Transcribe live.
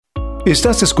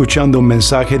Estás escuchando un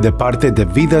mensaje de parte de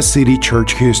Vida City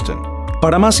Church Houston.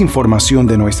 Para más información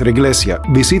de nuestra iglesia,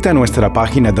 visita nuestra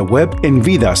página de web en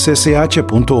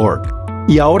vidacch.org.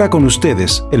 Y ahora con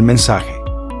ustedes, el mensaje.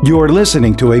 You are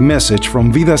listening to a message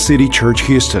from Vida City Church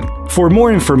Houston. For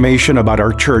more information about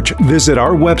our church, visit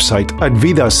our website at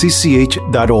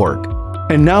vidacch.org.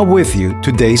 And now with you,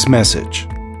 today's message.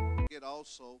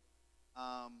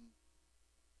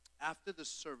 After the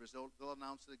service, they'll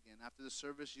announce it again. After the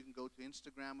service, you can go to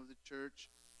Instagram of the church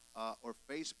or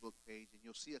Facebook page, and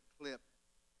you'll see a clip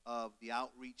of the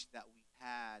outreach that we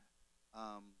had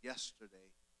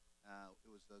yesterday.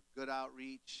 It was a good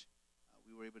outreach.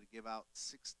 We were able to give out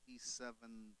 67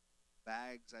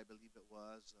 bags, I believe it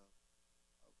was,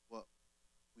 of what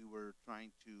we were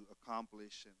trying to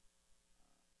accomplish, and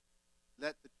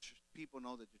let the people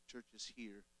know that the church is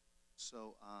here.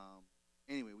 So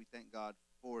anyway, we thank God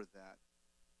for that.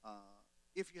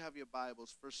 If you have your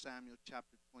Bibles, 1 Samuel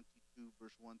chapter 22,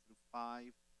 verse 1 through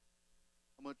 5.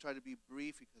 I'm going to try to be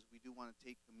brief because we do want to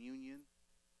take communion.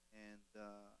 And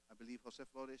I believe, Jose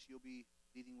Flores, you'll be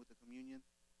leading with the communion,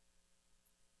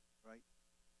 right?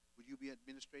 Would you be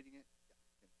administrating it? Yeah.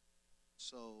 Okay.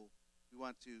 So we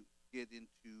want to get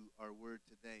into our word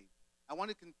today. I want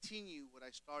to continue what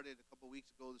I started a couple weeks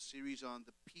ago, the series on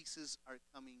the pieces are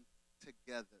coming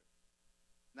together.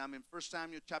 Now I'm in 1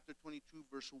 Samuel chapter 22,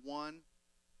 verse 1.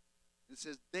 It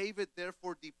says, David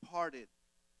therefore departed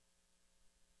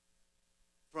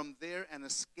from there and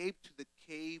escaped to the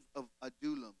cave of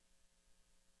Adullam.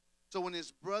 So when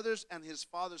his brothers and his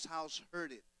father's house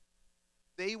heard it,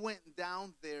 they went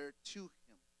down there to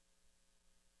him.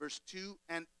 Verse 2,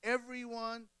 and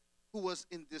everyone who was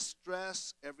in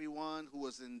distress, everyone who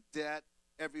was in debt,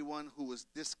 everyone who was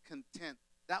discontent.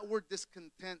 That word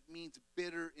discontent means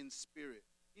bitter in spirit.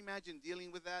 Can you imagine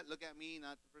dealing with that? Look at me,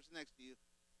 not the person next to you.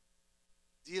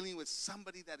 Dealing with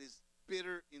somebody that is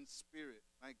bitter in spirit.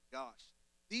 My gosh.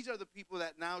 These are the people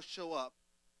that now show up,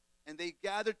 and they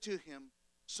gathered to him,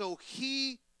 so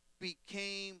he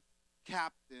became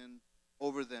captain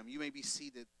over them. You may be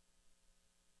seated.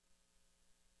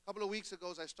 A couple of weeks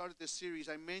ago, as I started this series,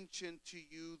 I mentioned to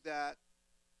you that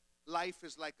life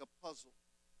is like a puzzle.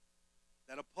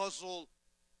 That a puzzle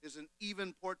is an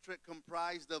even portrait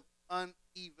comprised of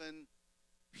uneven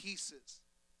pieces.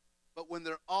 But when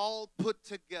they're all put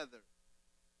together,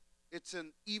 it's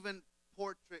an even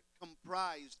portrait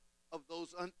comprised of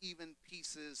those uneven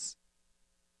pieces,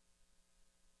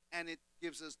 and it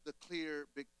gives us the clear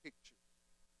big picture.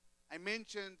 I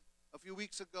mentioned a few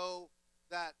weeks ago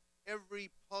that every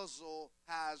puzzle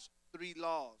has three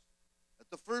laws. That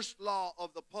the first law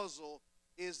of the puzzle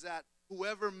is that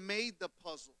whoever made the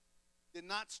puzzle did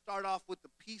not start off with the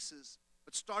pieces,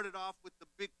 but started off with the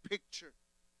big picture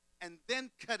and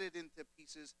then cut it into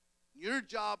pieces. Your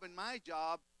job and my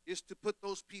job is to put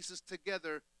those pieces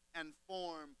together and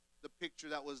form the picture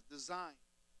that was designed.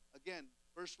 Again,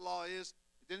 first law is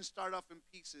it didn't start off in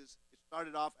pieces. It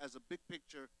started off as a big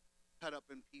picture cut up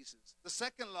in pieces. The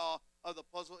second law of the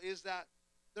puzzle is that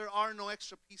there are no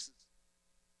extra pieces.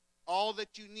 All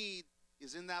that you need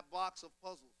is in that box of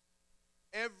puzzles.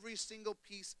 Every single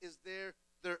piece is there.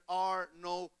 There are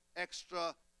no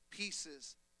extra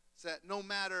pieces. So that no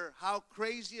matter how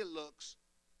crazy it looks,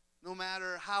 no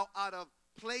matter how out of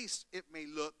place it may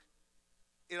look,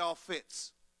 it all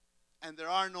fits. And there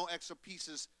are no extra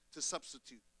pieces to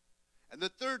substitute. And the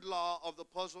third law of the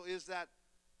puzzle is that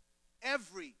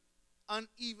every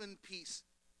uneven piece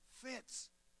fits.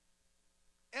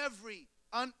 Every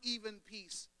uneven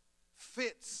piece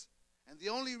fits. And the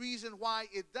only reason why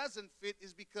it doesn't fit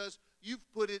is because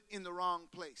you've put it in the wrong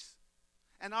place.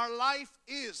 And our life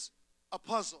is a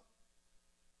puzzle.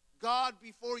 God,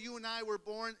 before you and I were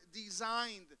born,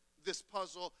 designed this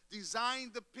puzzle,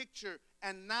 designed the picture,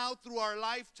 and now through our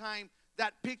lifetime,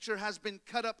 that picture has been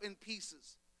cut up in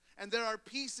pieces. And there are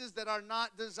pieces that are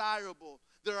not desirable.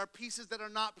 There are pieces that are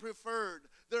not preferred.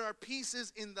 There are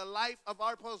pieces in the life of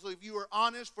our puzzle. If you were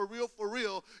honest, for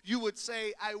real, you would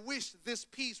say, I wish this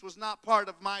piece was not part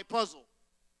of my puzzle.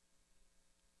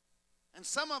 And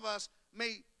some of us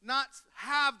may not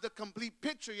have the complete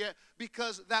picture yet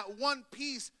because that one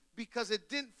piece, because it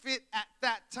didn't fit at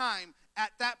that time,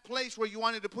 at that place where you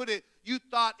wanted to put it, you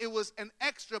thought it was an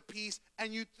extra piece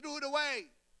and you threw it away.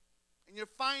 And you're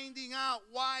finding out,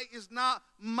 why is not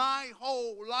my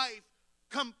whole life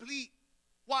complete?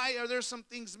 Why are there some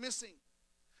things missing?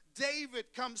 David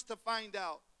comes to find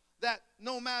out that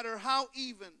no matter how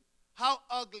even, how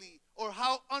ugly, or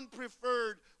how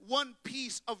unpreferred one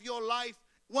piece of your life,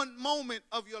 one moment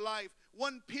of your life,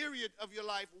 one period of your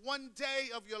life, one day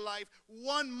of your life,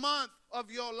 1 month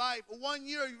of your life, 1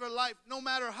 year of your life, no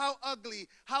matter how ugly,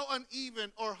 how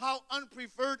uneven, or how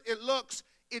unpreferred it looks,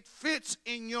 it fits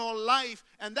in your life.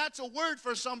 And that's a word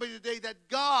for somebody today, that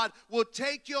God will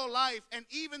take your life and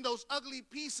even those ugly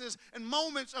pieces and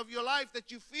moments of your life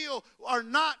that you feel are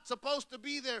not supposed to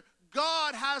be there.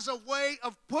 God has a way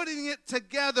of putting it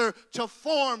together to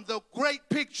form the great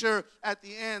picture at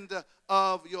the end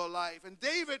of your life. And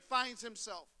David finds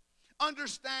himself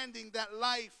understanding that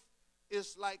life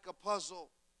is like a puzzle.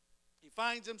 He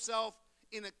finds himself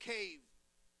in a cave,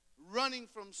 running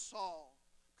from Saul,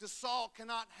 because Saul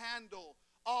cannot handle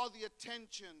all the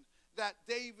attention that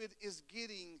David is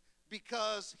getting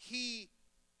because he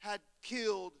had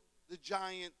killed the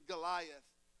giant Goliath.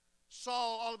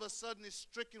 Saul all of a sudden is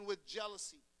stricken with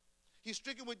jealousy. He's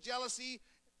stricken with jealousy,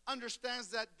 understands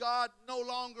that God no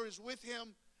longer is with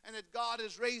him and that God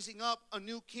is raising up a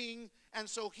new king. And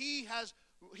so he has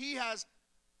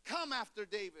come after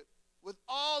David with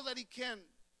all that he can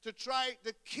to try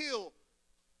to kill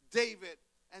David.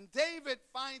 And David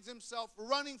finds himself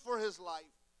running for his life.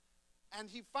 And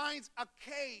he finds a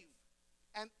cave.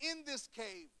 And in this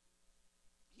cave,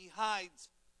 he hides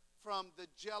from the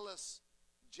jealous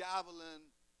javelin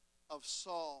of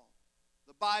Saul.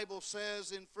 The Bible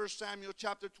says in 1 Samuel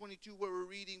chapter 22, where we're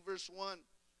reading verse 1,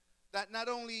 that not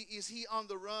only is he on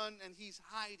the run and he's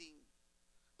hiding,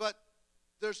 but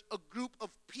there's a group of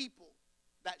people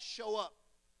that show up.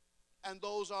 And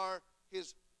those are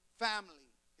his family.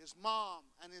 His mom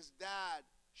and his dad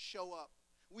show up.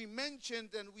 We mentioned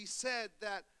and we said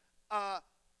that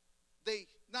they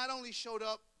not only showed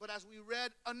up, but as we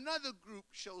read, another group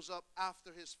shows up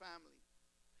after his family.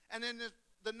 And then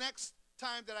the next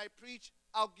time that I preach,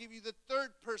 I'll give you the third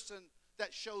person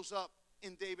that shows up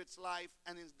in David's life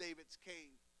and in David's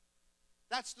cave.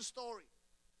 That's the story.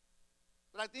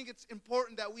 But I think it's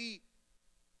important that we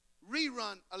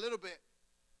rerun a little bit,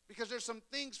 because there's some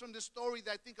things from this story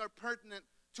that I think are pertinent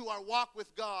to our walk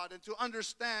with God and to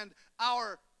understand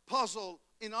our puzzle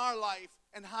in our life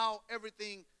and how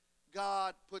everything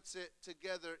God puts it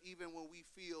together, even when we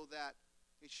feel that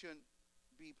it shouldn't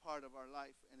be part of our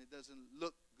life and it doesn't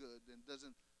look good and it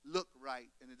doesn't look right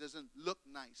and it doesn't look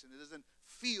nice and it doesn't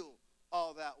feel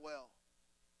all that well.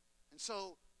 And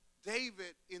so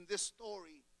David in this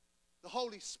story, the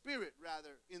Holy Spirit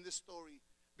rather in this story,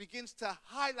 begins to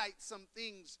highlight some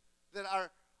things that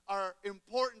are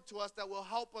important to us, that will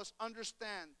help us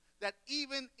understand that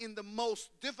even in the most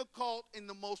difficult, in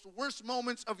the most worst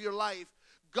moments of your life,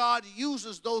 God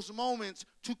uses those moments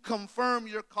to confirm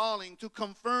your calling, to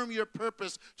confirm your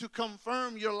purpose, to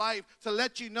confirm your life, to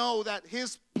let you know that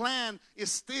his plan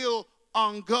is still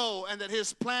on go and that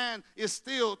his plan is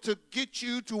still to get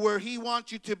you to where he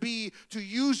wants you to be, to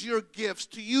use your gifts,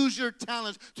 to use your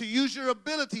talents, to use your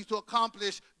ability to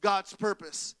accomplish God's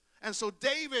purpose. And so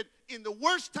David, in the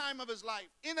worst time of his life,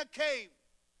 in a cave,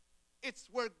 it's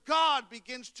where God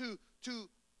begins to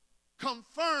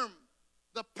confirm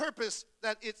the purpose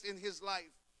that it's in his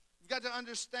life. You've got to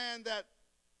understand that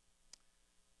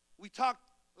we talked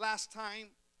last time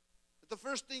that the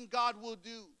first thing God will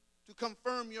do to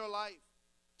confirm your life,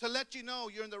 to let you know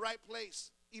you're in the right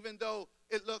place, even though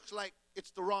it looks like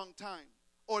it's the wrong time,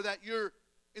 or that you're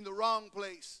in the wrong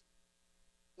place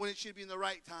when it should be in the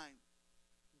right time.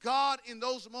 God, in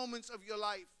those moments of your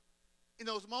life, in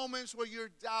those moments where you're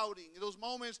doubting, in those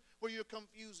moments where you're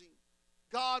confusing,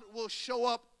 God will show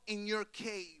up in your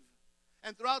cave.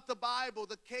 And throughout the Bible,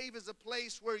 the cave is a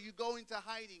place where you go into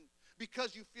hiding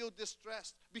because you feel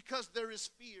distressed, because there is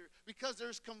fear, because there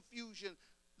is confusion.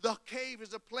 The cave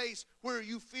is a place where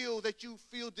you feel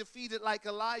defeated, like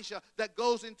Elijah, that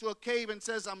goes into a cave and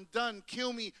says, I'm done,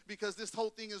 kill me, because this whole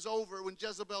thing is over, when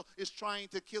Jezebel is trying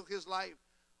to kill his life.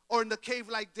 Or in the cave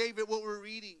like David, what we're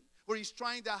reading, where he's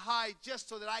trying to hide just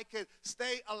so that I could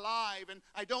stay alive, and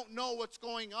I don't know what's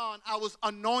going on. I was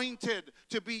anointed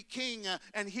to be king,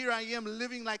 and here I am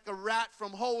living like a rat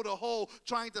from hole to hole,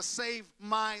 trying to save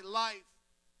my life.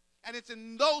 And it's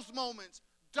in those moments,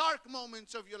 dark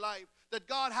moments of your life, that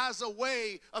God has a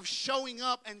way of showing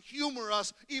up and humor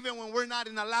us even when we're not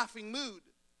in a laughing mood.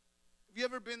 Have you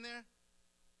ever been there?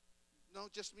 No,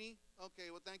 just me?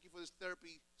 Okay, well, thank you for this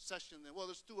therapy session then. Well,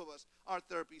 there's two of us, our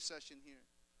therapy session here.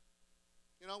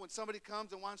 You know, when somebody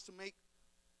comes and wants to make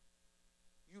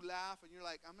you laugh and you're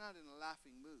like, I'm not in a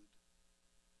laughing mood.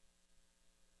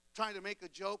 Trying to make a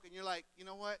joke and you're like, you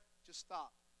know what? Just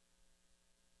stop.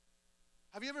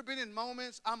 Have you ever been in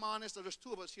moments, I'm honest, there's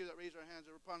two of us here that raise our hands.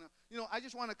 I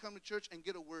just want to come to church and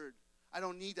get a word. I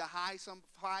don't need to high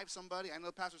five somebody. I know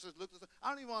the pastor says, look, I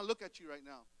don't even want to look at you right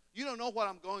now. You don't know what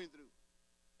I'm going through.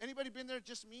 Anybody been there,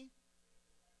 just me?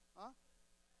 Huh?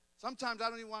 Sometimes I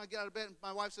don't even want to get out of bed, and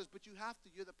my wife says, but you have to.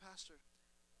 You're the pastor.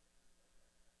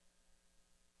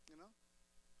 You know?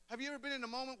 Have you ever been in a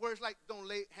moment where it's like, don't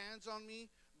lay hands on me,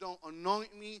 don't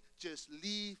anoint me, just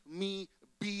leave me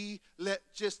be. Let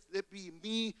it be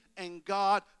me and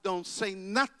God. Don't say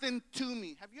nothing to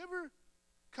me. Have you ever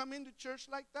come into church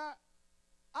like that?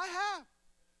 I have.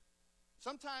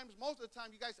 Sometimes, most of the time,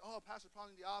 you guys, oh, Pastor Paul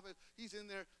in the office, he's in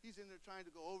there trying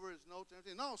to go over his notes and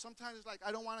everything. No, sometimes it's like,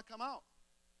 I don't want to come out.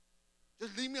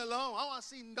 Just leave me alone. I want to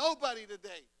see nobody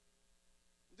today.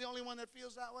 I'm the only one that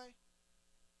feels that way.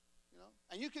 You know?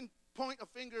 And you can point a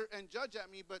finger and judge at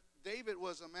me, but David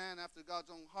was a man after God's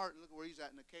own heart, and look where he's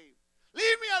at in the cave.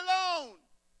 Leave me alone.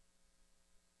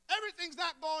 Everything's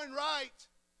not going right.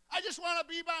 I just want to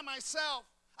be by myself.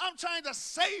 I'm trying to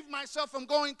save myself from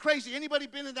going crazy. Anybody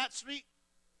been in that street?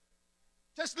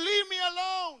 Just leave me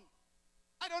alone.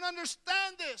 I don't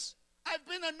understand this. I've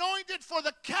been anointed for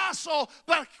the castle,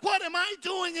 but what am I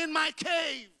doing in my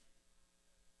cave?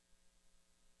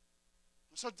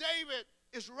 So David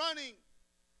is running,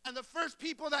 and the first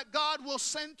people that God will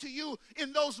send to you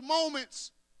in those moments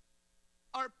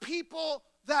are people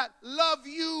that love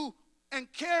you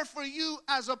and care for you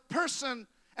as a person,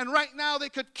 and right now they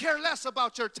could care less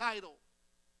about your title.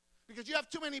 Because you have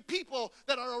too many people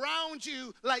that are around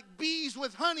you like bees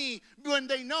with honey when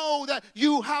they know that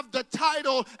you have the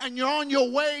title and you're on your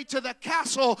way to the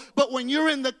castle. But when you're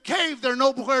in the cave, they're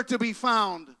nowhere to be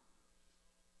found.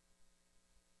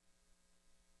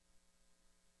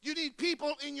 You need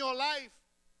people in your life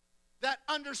that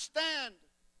understand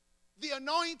the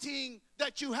anointing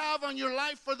that you have on your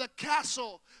life for the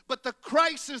castle, but the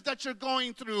crisis that you're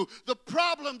going through, the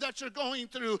problem that you're going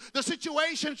through, the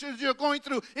situations that you're going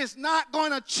through is not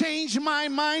going to change my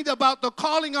mind about the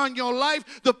calling on your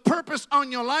life, the purpose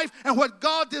on your life, and what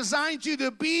God designed you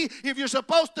to be. If you're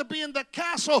supposed to be in the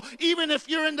castle, even if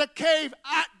you're in the cave,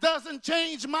 that doesn't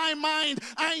change my mind.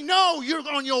 I know you're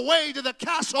on your way to the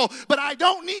castle, but I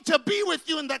don't need to be with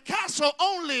you in the castle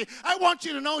only. I want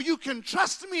you to know you can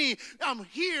trust me. I'm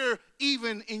here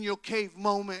even in your cave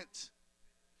moment.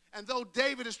 And though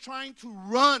David is trying to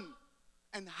run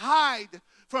and hide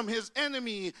from his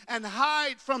enemy and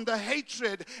hide from the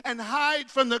hatred and hide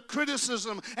from the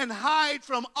criticism and hide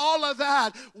from all of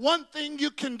that, one thing you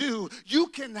can do, you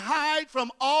can hide from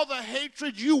all the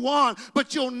hatred you want,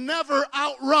 but you'll never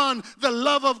outrun the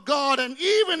love of God. And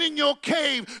even in your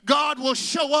cave, God will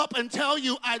show up and tell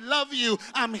you, I love you,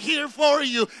 I'm here for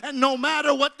you. And no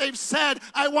matter what they've said,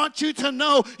 I want you to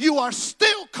know you are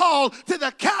still called to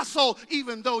the castle,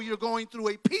 even though you're going through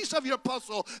a piece of your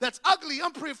puzzle that's ugly,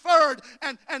 unpreferred,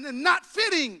 and not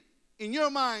fitting in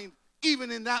your mind. Even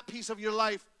in that piece of your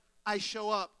life, I show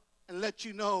up and let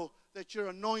you know that you're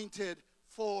anointed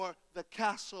for the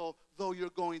castle, though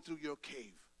you're going through your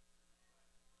cave.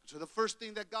 So the first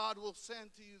thing that God will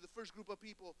send to you, the first group of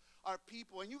people, are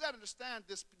people. And you got to understand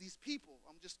these people.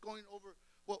 I'm just going over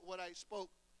what I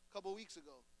spoke a couple weeks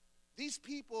ago. These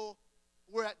people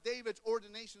were at David's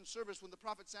ordination service when the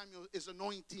prophet Samuel is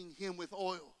anointing him with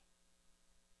oil.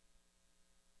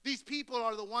 These people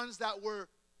are the ones that were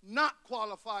not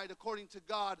qualified according to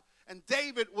God. And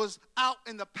David was out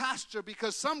in the pasture,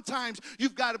 because sometimes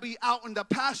you've got to be out in the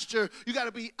pasture. You got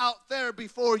to be out there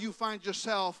before you find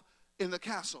yourself in the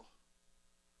castle.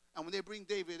 And when they bring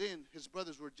David in, his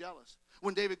brothers were jealous.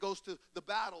 When David goes to the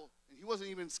battle, and he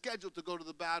wasn't even scheduled to go to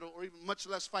the battle or even much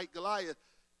less fight Goliath,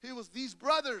 it was these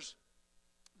brothers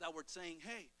that were saying,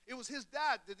 hey, it was his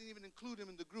dad that didn't even include him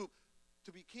in the group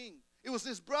to be king. It was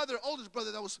his brother, oldest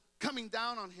brother, that was coming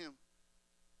down on him.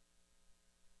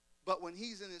 But when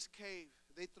he's in his cave,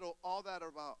 they throw all that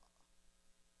about.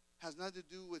 Has nothing to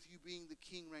do with you being the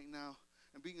king right now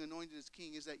and being anointed as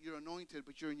king. Is that you're anointed,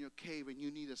 but you're in your cave and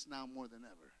you need us now more than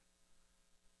ever.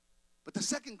 But the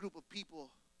second group of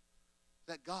people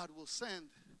that God will send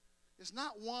is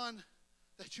not one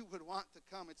that you would want to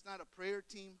come. It's not a prayer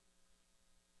team.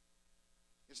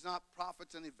 It's not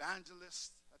prophets and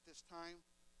evangelists at this time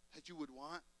that you would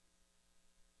want.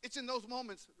 It's in those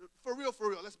moments, for real,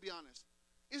 let's be honest.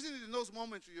 Isn't it in those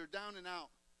moments where you're down and out?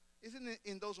 Isn't it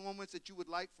in those moments that you would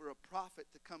like for a prophet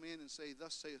to come in and say,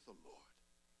 thus saith the Lord,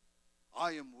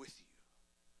 I am with you.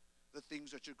 The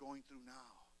things that you're going through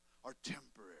now are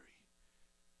temporary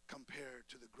compared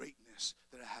to the greatness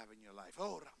that I have in your life.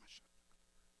 Oh,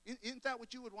 Ramashah. Isn't that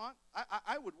what you would want?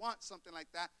 I would want something like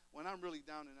that when I'm really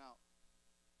down and out.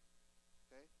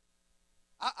 Okay?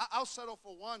 I'll settle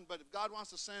for one, but if God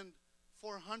wants to send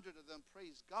 400 of them,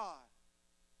 praise God.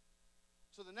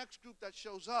 So the next group that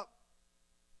shows up,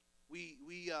 we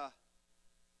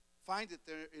find it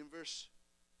there in verse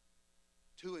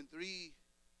 2 and 3.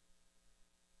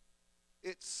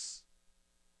 It's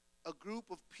a group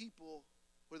of people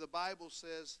where the Bible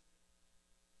says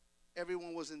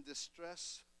everyone was in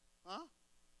distress. Huh?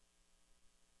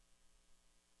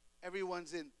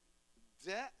 Everyone's in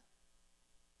debt.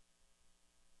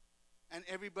 And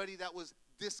everybody that was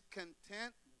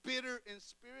discontent, bitter in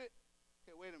spirit.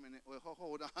 Okay, wait a minute. Wait,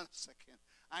 hold on a second.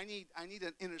 I need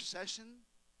an intercession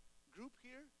group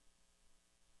here.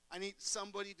 I need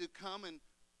somebody to come and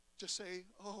just say,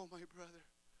 oh, my brother,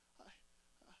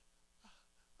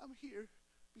 I'm here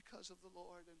because of the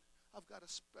Lord, and I've got a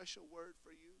special word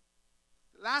for you.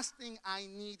 The last thing I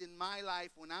need in my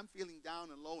life when I'm feeling down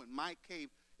and low in my cave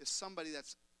is somebody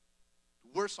that's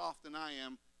worse off than I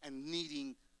am and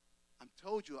needing. I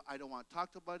told you I don't want to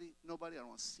talk to nobody. I don't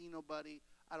want to see nobody.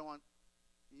 I don't want.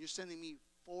 You're sending me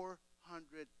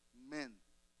 400 men.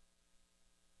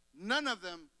 None of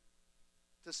them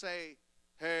to say,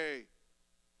 hey,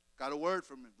 got a word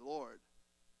from the Lord.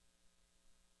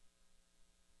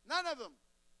 None of them.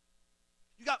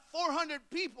 You got 400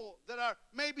 people that are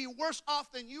maybe worse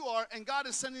off than you are, and God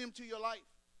is sending them to your life.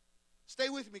 Stay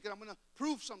with me, because I'm going to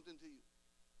prove something to you.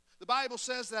 The Bible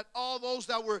says that all those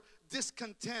that were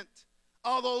discontent,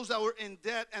 all those that were in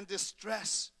debt and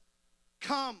distress,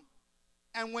 come.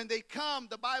 And when they come,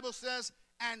 the Bible says,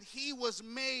 and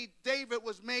David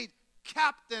was made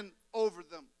captain over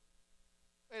them.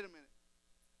 Wait a minute.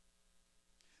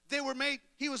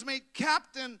 He was made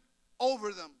captain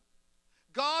over them.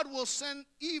 God will send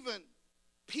even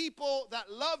people that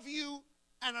love you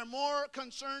and are more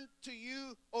concerned to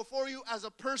you or for you as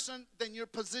a person than your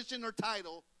position or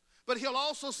title. But he'll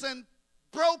also send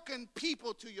broken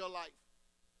people to your life.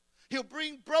 He'll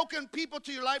bring broken people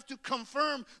to your life to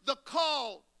confirm the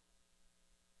call.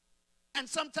 And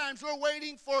sometimes we're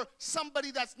waiting for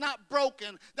somebody that's not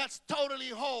broken, that's totally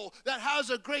whole, that has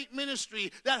a great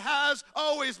ministry, that has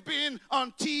always been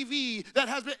on TV,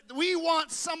 we want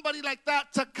somebody like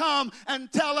that to come and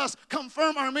tell us,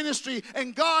 confirm our ministry.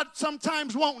 And God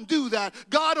sometimes won't do that.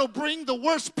 God will bring the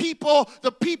worst people,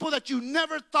 the people that you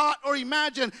never thought or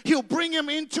imagined. He'll bring them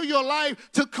into your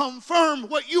life to confirm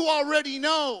what you already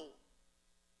know.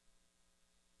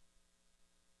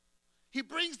 He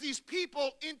brings these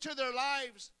people into their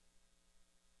lives.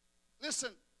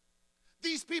 Listen,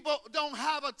 these people don't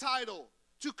have a title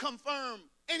to confirm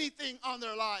anything on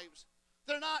their lives.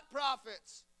 They're not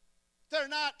prophets. They're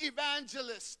not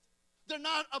evangelists. They're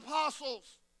not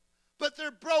apostles. But they're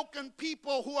broken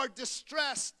people who are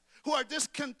distressed, who are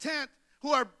discontent,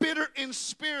 who are bitter in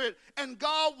spirit. And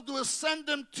God will send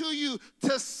them to you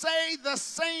to say the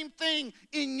same thing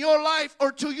in your life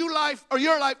or to your life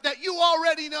that you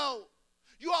already know.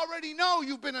 You already know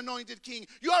you've been anointed king.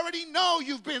 You already know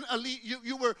you've been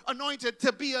you were anointed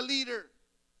to be a leader.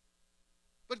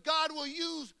 But God will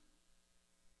use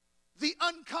the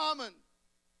uncommon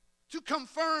to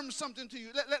confirm something to you.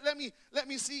 Let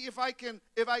me see if I can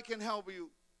help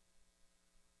you.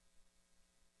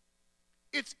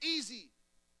 It's easy,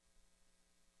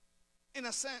 in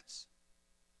a sense,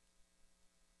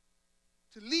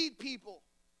 to lead people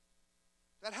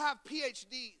that have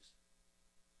PhDs,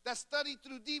 that study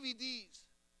through DVDs,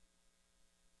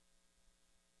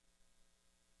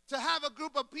 to have a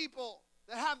group of people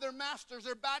that have their masters,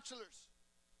 their bachelors,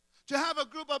 to have a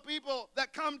group of people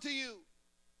that come to you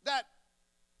that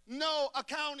know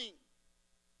accounting,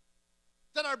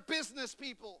 that are business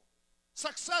people,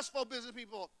 successful business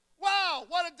people. Wow,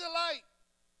 what a delight.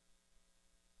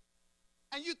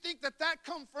 And you think that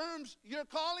confirms your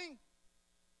calling?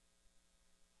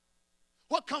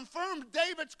 What confirmed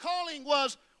David's calling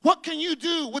was, what can you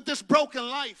do with this broken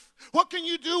life? What can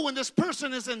you do when this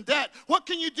person is in debt? What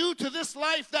can you do to this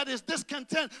life that is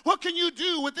discontent? What can you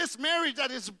do with this marriage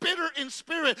that is bitter in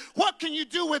spirit? What can you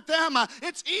do with them?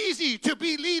 It's easy to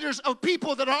be leaders of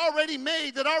people that are already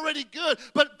made, that are already good.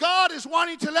 But God is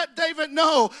wanting to let David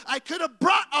know, I could have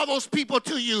brought all those people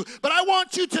to you, but I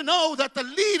want you to know that the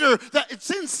leader that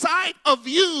it's inside of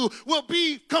you will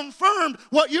be confirmed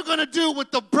what you're going to do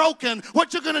with the broken,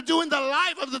 what you're going to do in the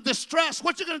life of the distress,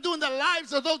 what you're going to do in the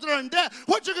lives of those that are in debt,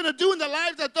 what you're going to do in the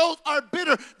lives of those are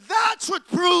bitter. That's what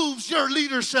proves your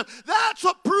leadership. That's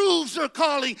what proves your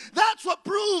calling. That's what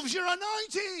proves your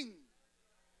anointing.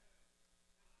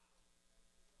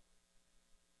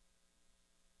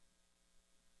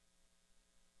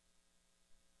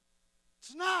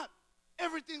 It's not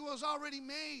everything was already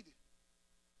made.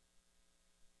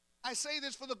 I say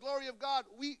this for the glory of God.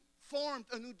 We formed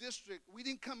a new district. We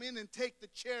didn't come in and take the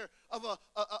chair of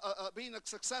being a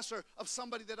successor of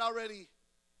somebody that already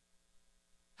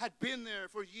had been there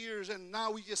for years, and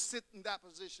now we just sit in that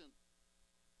position.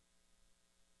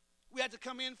 We had to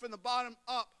come in from the bottom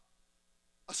up,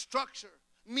 a structure.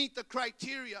 meet the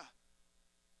criteria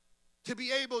to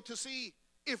be able to see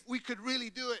if we could really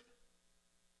do it.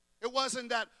 It wasn't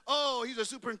that, oh, he's a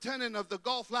superintendent of the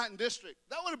Gulf Latin District.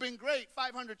 That would have been great,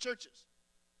 500 churches.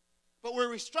 But we're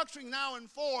restructuring now in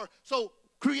 4, so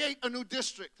create a new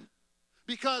district.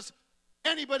 Because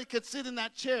anybody could sit in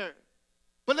that chair.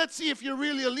 But let's see if you're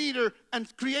really a leader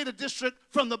and create a district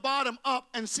from the bottom up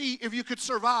and see if you could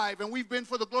survive. And we've been,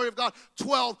 for the glory of God,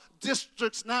 12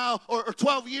 districts now, or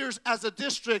 12 years as a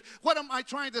district. What am I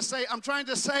trying to say? I'm trying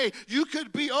to say you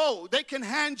could be, they can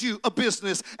hand you a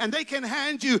business, and they can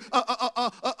hand you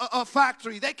a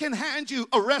factory. They can hand you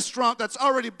a restaurant that's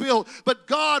already built. But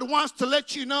God wants to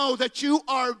let you know that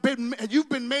you've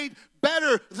been made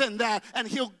better than that, and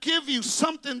he'll give you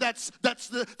something that's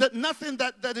nothing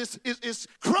that is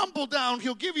crumbled down.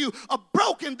 He'll give you a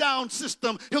broken down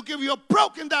system. He'll give you a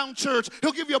broken down church.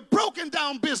 He'll give you a broken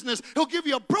down business. He'll give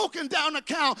you a broken down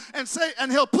account,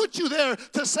 and he'll put you there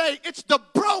to say it's the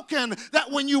broken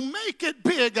that when you make it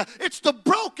big, it's the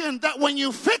broken that when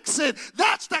you fix it,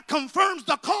 that confirms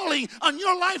the calling on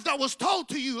your life that was told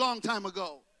to you a long time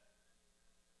ago.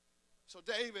 So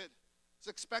David is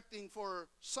expecting for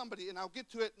somebody, and I'll get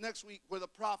to it next week, where the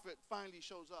prophet finally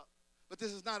shows up. But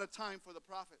this is not a time for the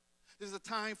prophet. This is a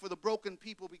time for the broken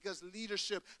people, because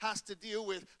leadership has to deal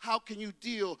with how can you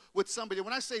deal with somebody.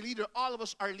 When I say leader, all of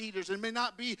us are leaders. It may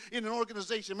not be in an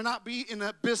organization. It may not be in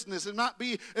a business. It may not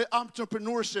be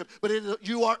entrepreneurship. But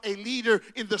you are a leader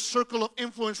in the circle of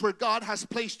influence where God has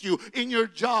placed you, in your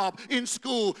job, in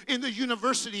school, in the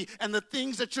university, and the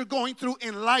things that you're going through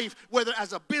in life, whether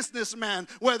as a businessman,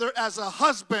 whether as a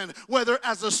husband, whether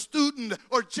as a student,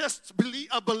 or just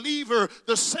a believer.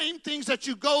 The same things that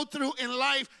you go through in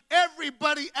life,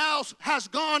 everybody else has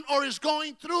gone or is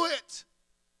going through it.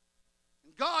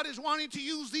 God is wanting to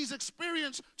use these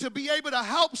experiences to be able to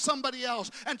help somebody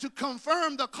else and to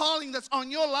confirm the calling that's on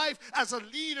your life as a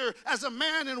leader, as a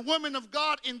man and woman of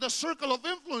God in the circle of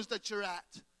influence that you're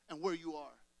at and where you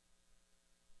are.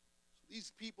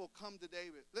 These people come to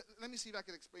David. Let me see if I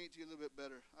can explain it to you a little bit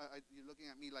better. You're looking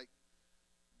at me like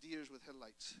deers with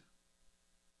headlights.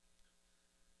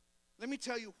 Let me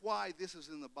tell you why this is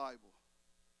in the Bible.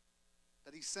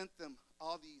 That he sent them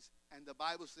all these, and the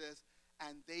Bible says,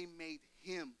 and they made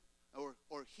him, or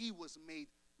he was made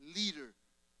leader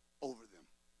over them.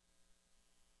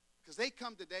 Because they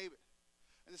come to David,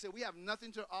 and they say, we have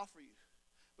nothing to offer you.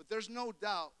 But there's no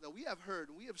doubt that we have heard,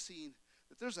 and we have seen,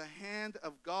 that there's a hand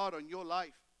of God on your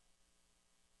life.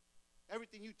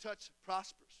 Everything you touch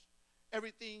prospers.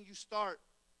 Everything you start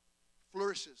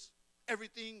flourishes.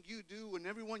 Everything you do and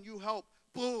everyone you help,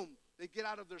 boom, they get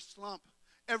out of their slump.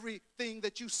 Everything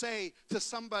that you say to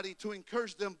somebody to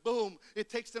encourage them, boom, it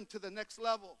takes them to the next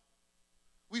level.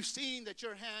 We've seen that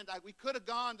your hand, we could have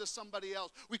gone to somebody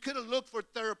else. We could have looked for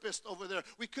therapists over there.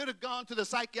 We could have gone to the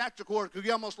psychiatric ward because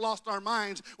we almost lost our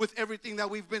minds with everything that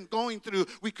we've been going through.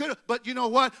 We could have, but you know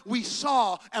what? We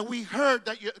saw and we heard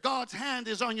that God's hand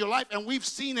is on your life, and we've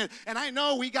seen it. And I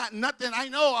know we got nothing. I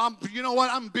know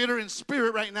I'm bitter in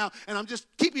spirit right now, and I'm just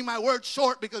keeping my words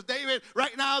short because David,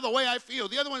 right now, the way I feel.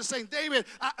 The other one is saying, David,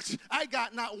 I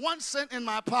got not 1 cent in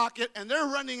my pocket, and they're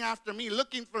running after me,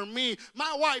 looking for me.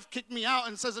 My wife kicked me out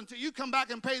and says, until you come back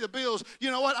and pay the bills,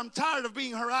 you know what, I'm tired of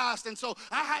being harassed, and so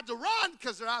I had to run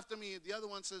because they're after me. The other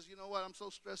one says, you know what, I'm so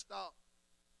stressed out.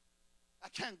 I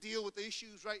can't deal with the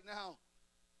issues right now.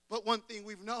 But one thing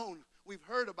we've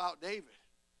heard about David.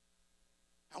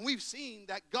 And we've seen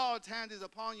that God's hand is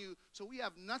upon you, so we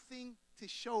have nothing to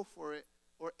show for it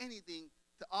or anything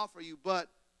to offer you, but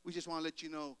we just want to let you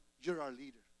know you're our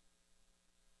leader.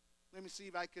 Let me see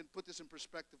if I can put this in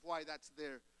perspective, why that's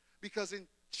there. Because in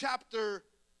chapter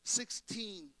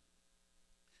 16,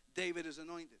 David is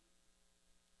anointed.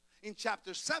 In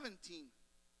chapter 17,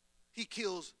 he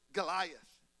kills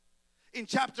Goliath. In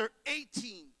chapter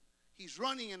 18, he's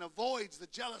running and avoids the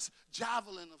jealous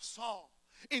javelin of Saul.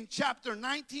 In chapter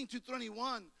 19 to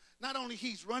 21, not only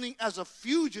he's running as a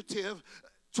fugitive,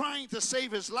 trying to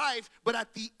save his life, but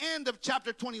at the end of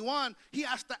chapter 21, he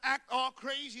has to act all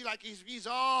crazy like he's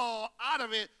all out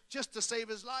of it just to save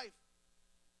his life.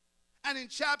 And in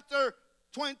chapter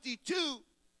 22,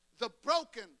 the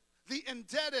broken, the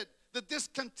indebted, the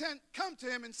discontent come to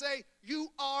him and say, you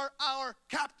are our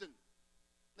captain.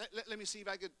 Let me see if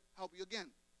I could help you again.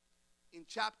 In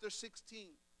chapter 16,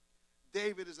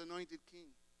 David is anointed king.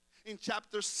 In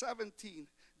chapter 17,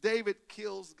 David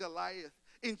kills Goliath.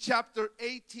 In chapter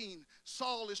 18,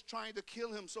 Saul is trying to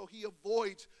kill him, so he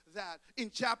avoids that. In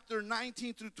chapter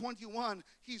 19 through 21,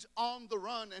 he's on the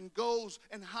run and goes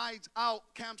and hides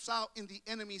out, camps out in the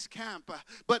enemy's camp.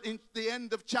 But in the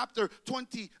end of chapter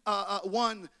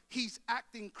 21, he's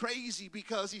acting crazy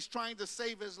because he's trying to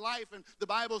save his life. And the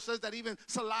Bible says that even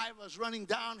saliva is running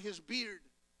down his beard.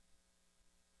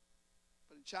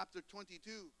 But in chapter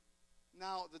 22,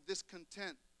 now the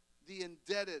discontent, the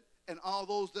indebted, and all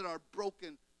those that are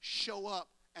broken show up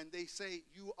and they say,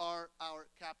 "You are our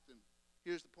captain."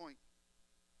 Here's the point.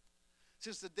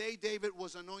 Since the day David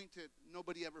was anointed,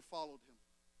 nobody ever followed him.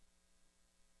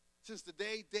 Since the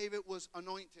day David was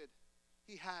anointed,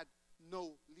 he had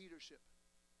no leadership.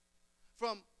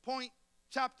 From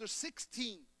chapter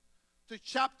 16 to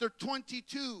chapter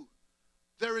 22,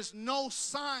 there is no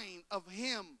sign of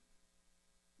him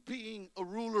being a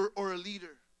ruler or a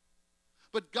leader.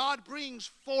 But God brings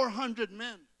 400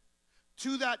 men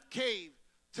to that cave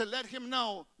to let him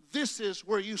know, this is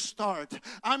where you start.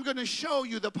 I'm going to show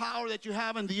you the power that you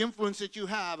have and the influence that you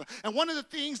have. And one of the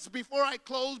things, before I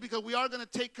close, because we are going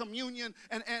to take communion,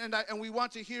 and we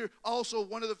want to hear also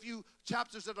one of the few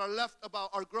chapters that are left about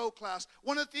our Grow class.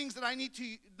 One of the things that I need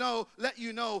to let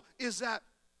you know, is that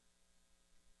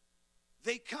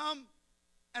they come,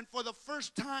 and for the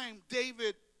first time,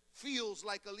 David feels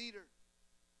like a leader.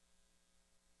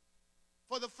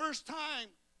 For the first time,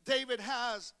 David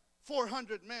has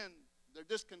 400 men. They're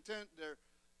discontent, they're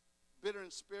bitter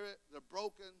in spirit, they're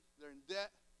broken, they're in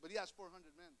debt, but he has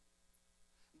 400 men.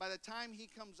 By the time he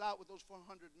comes out with those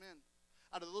 400 men,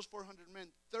 out of those 400 men,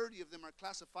 30 of them are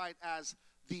classified as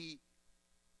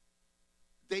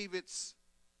David's,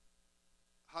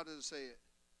 how does it say it?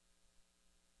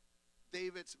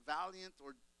 David's valiant,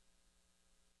 or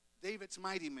David's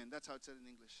mighty men. That's how it said in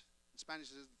English. In Spanish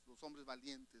it says, los hombres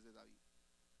valientes de David.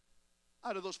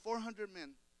 Out of those 400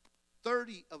 men,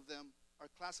 30 of them are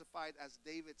classified as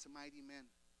David's mighty men.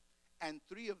 And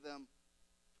 3 of them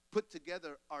put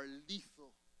together are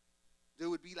lethal. They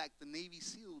would be like the Navy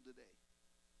SEAL today.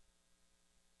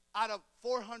 Out of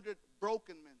 400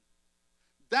 broken men.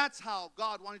 That's how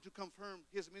God wanted to confirm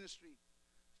his ministry.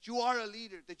 You are a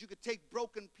leader, that you could take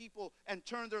broken people and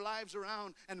turn their lives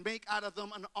around and make out of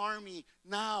them an army.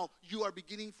 Now you are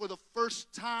beginning, for the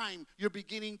first time, you're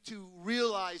beginning to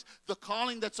realize the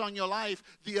calling that's on your life,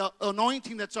 the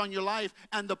anointing that's on your life,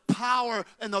 and the power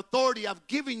and authority I've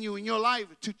given you in your life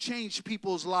to change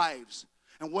people's lives.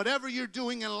 And whatever you're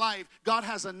doing in life, God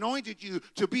has anointed you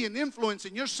to be an influence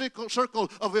in your circle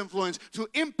of influence, to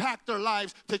impact their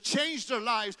lives, to change their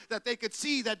lives, that they could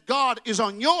see that God is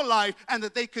on your life, and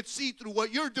that they could see through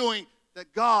what you're doing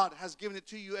that God has given it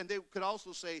to you. And they could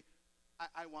also say,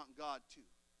 I want God too.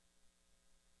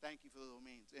 Thank you for those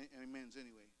amens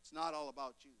anyway. It's not all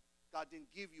about you. God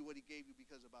didn't give you what he gave you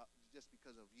just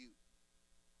because of you.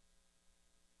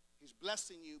 He's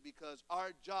blessing you because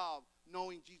our job,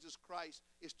 knowing Jesus Christ,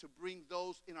 is to bring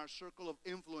those in our circle of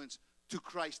influence to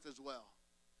Christ as well.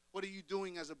 What are you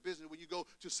doing as a business? When you go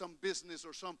to some business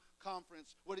or some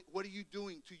conference, what are you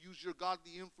doing to use your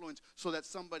godly influence so that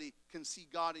somebody can see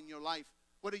God in your life?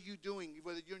 What are you doing?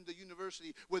 Whether you're in the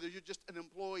university, whether you're just an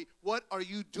employee, what are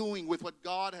you doing with what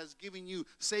God has given you,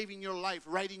 saving your life,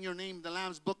 writing your name in the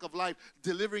Lamb's Book of Life,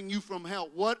 delivering you from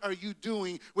hell? What are you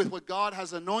doing with what God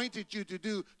has anointed you to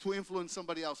do to influence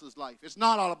somebody else's life? It's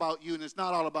not all about you, and it's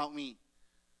not all about me.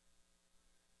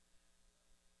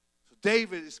 So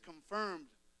David is confirmed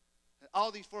that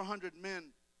all these 400 men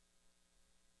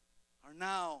are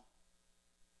now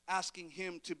asking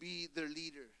him to be their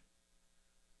leader.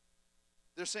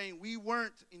 They're saying, we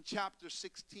weren't in chapter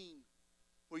 16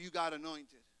 where you got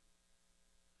anointed.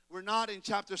 We're not in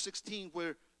chapter 16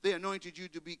 where they anointed you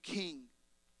to be king.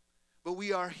 But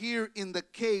we are here in the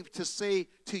cave to say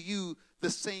to you the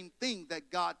same thing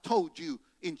that God told you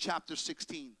in chapter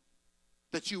 16.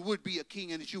 That you would be a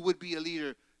king and that you would be a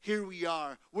leader. Here we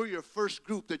are. We're your first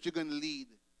group that you're going to lead.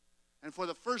 And for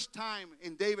the first time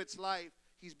in David's life,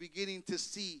 he's beginning to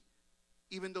see,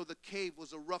 even though the cave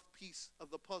was a rough piece of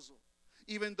the puzzle,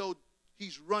 even though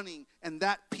he's running and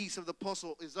that piece of the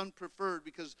puzzle is unpreferred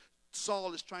because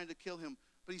Saul is trying to kill him,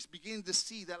 but he's beginning to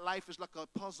see that life is like a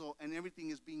puzzle and everything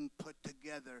is being put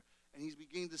together. And he's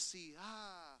beginning to see,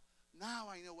 now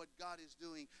I know what God is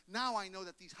doing. Now I know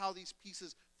that how these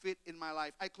pieces fit in my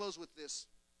life. I close with this.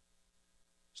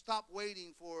 Stop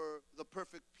waiting for the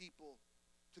perfect people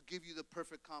to give you the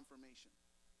perfect confirmation.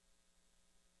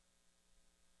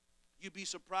 You'd be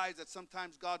surprised that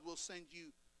sometimes God will send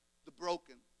you the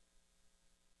broken,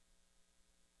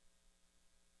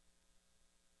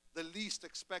 the least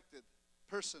expected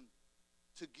person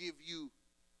to give you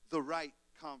the right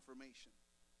confirmation.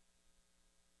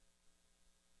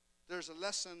 there's a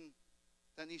lesson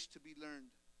that needs to be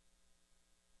learned.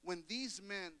 When these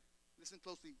men, listen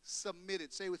closely,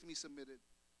 submitted, say with me, submitted.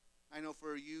 I know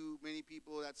for you, many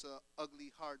people, that's an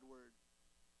ugly, hard word.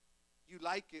 You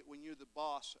like it when you're the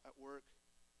boss at work.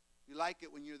 You like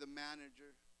it when you're the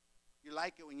manager. You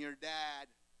like it when you're dad.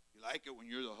 You like it when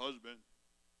you're the husband.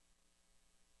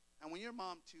 And when you're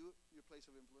mom too, your place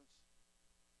of influence.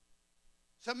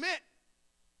 Submit.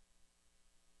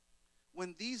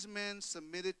 When these men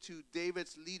submitted to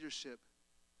David's leadership,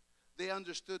 they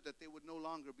understood that they would no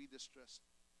longer be distressed.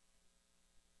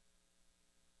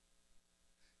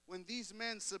 When these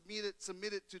men submitted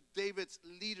to David's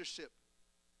leadership,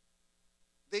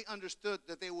 they understood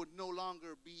that they would no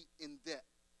longer be in debt.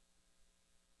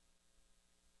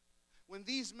 When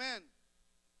these men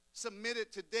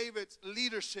submitted to David's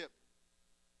leadership,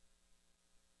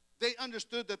 they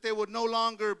understood that they would no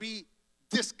longer be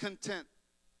discontent.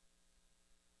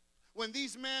 When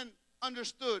these men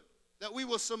understood that we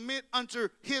will submit unto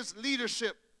his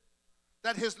leadership,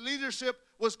 that his leadership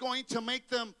was going to make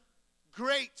them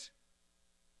great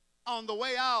on the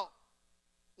way out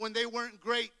when they weren't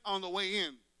great on the way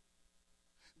in.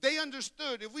 They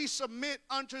understood if we submit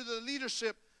unto the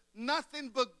leadership,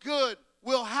 nothing but good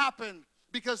will happen,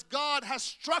 because God has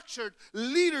structured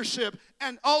leadership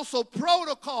and also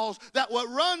protocols that what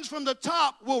runs from the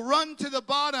top will run to the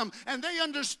bottom. And they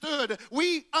understood,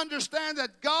 we understand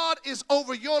that God is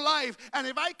over your life. And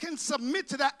if I can submit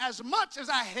to that, as much as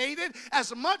I hate it,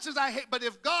 but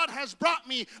if God has brought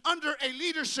me under a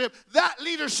leadership, that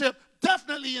leadership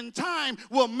definitely in time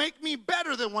will make me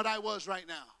better than what I was right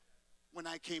now when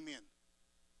I came in.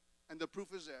 And the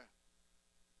proof is there.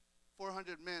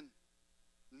 400 men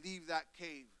leave that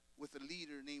cave with a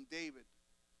leader named David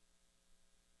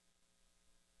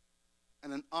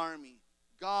and an army.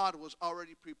 God was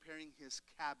already preparing his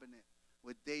cabinet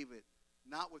with David,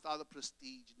 not with all the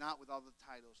prestige, not with all the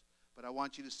titles, but I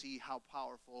want you to see how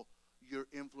powerful your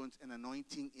influence and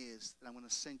anointing is, that I'm going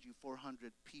to send you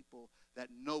 400 people that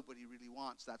nobody really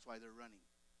wants. That's why they're running.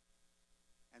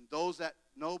 And those that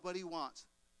nobody wants,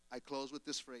 I close with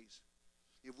this phrase.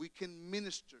 If we can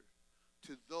minister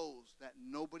to those that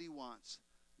nobody wants,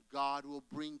 God will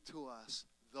bring to us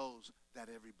those that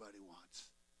everybody wants.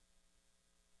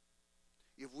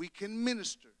 If we can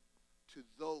minister to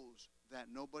those that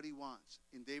nobody wants,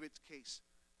 in David's case,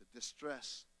 the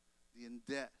distress, the in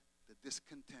debt, the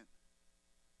discontent,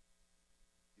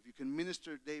 if you can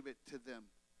minister, David, to them,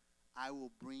 I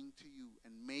will bring to you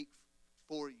and make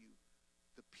for you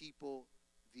the people,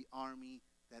 the army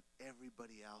that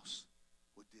everybody else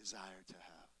would desire to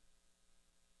have.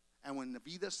 And when the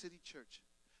Vida City Church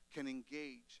can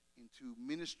engage into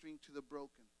ministering to the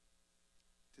broken,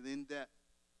 to the in debt,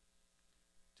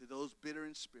 to those bitter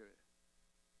in spirit,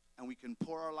 and we can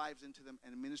pour our lives into them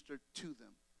and minister to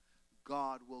them,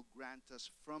 God will grant us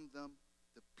from them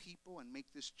the people and make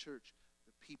this church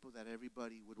the people that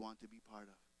everybody would want to be part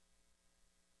of.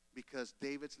 Because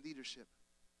David's leadership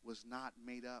was not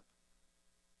made up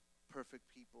perfect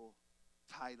people,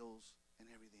 titles, and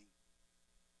everything.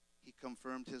 He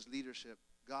confirmed his leadership,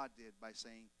 God did, by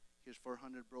saying, here's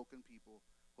 400 broken people.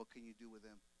 What can you do with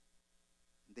them?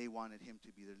 And they wanted him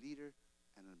to be their leader,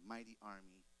 and a mighty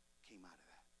army came out of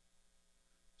that.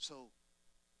 So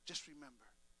just remember,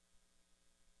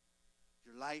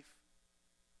 your life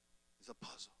is a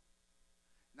puzzle.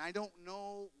 And I don't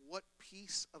know what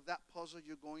piece of that puzzle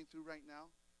you're going through right now,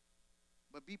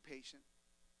 but be patient.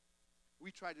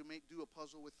 We try to do a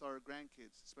puzzle with our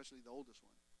grandkids, especially the oldest one.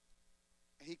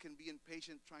 And he can be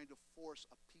impatient trying to force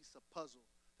a piece of puzzle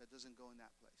that doesn't go in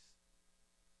that place.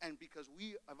 And because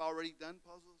we have already done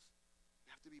puzzles,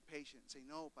 we have to be patient and say,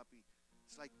 no, papi,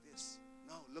 it's like this.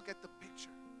 No, look at the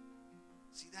picture.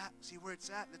 See that? See where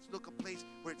it's at? Let's look a place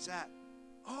where it's at.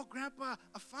 Oh, Grandpa,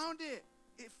 I found it.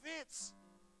 It fits.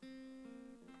 Be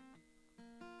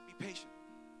patient.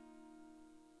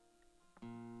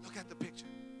 Look at the picture.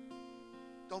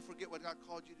 Don't forget what God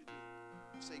called you to do.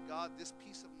 Say, God, this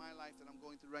piece of my life that I'm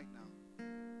going through right now,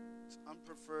 it's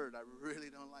unpreferred. I really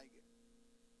don't like it.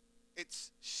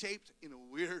 It's shaped in a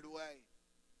weird way.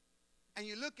 And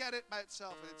you look at it by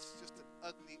itself, and it's just an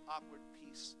ugly, awkward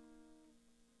piece.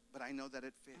 But I know that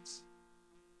it fits.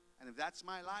 And if that's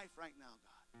my life right now,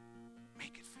 God,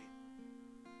 make it fit.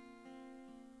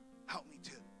 Help me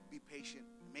to be patient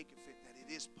and make it fit, that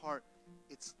it is part.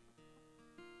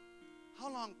 How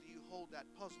long do you hold that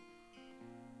puzzle?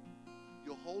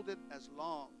 You'll hold it as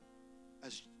long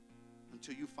as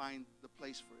until you find the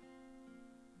place for it.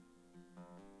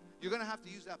 You're going to have to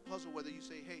use that puzzle whether you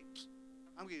say, hey,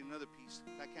 I'm getting another piece.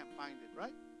 I can't find it,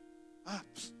 right?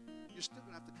 You're still going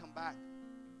to have to come back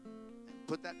and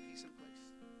put that piece in place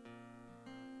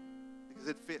because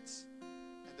it fits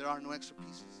and there are no extra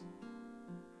pieces.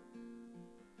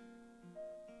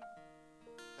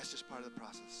 That's just part of the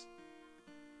process.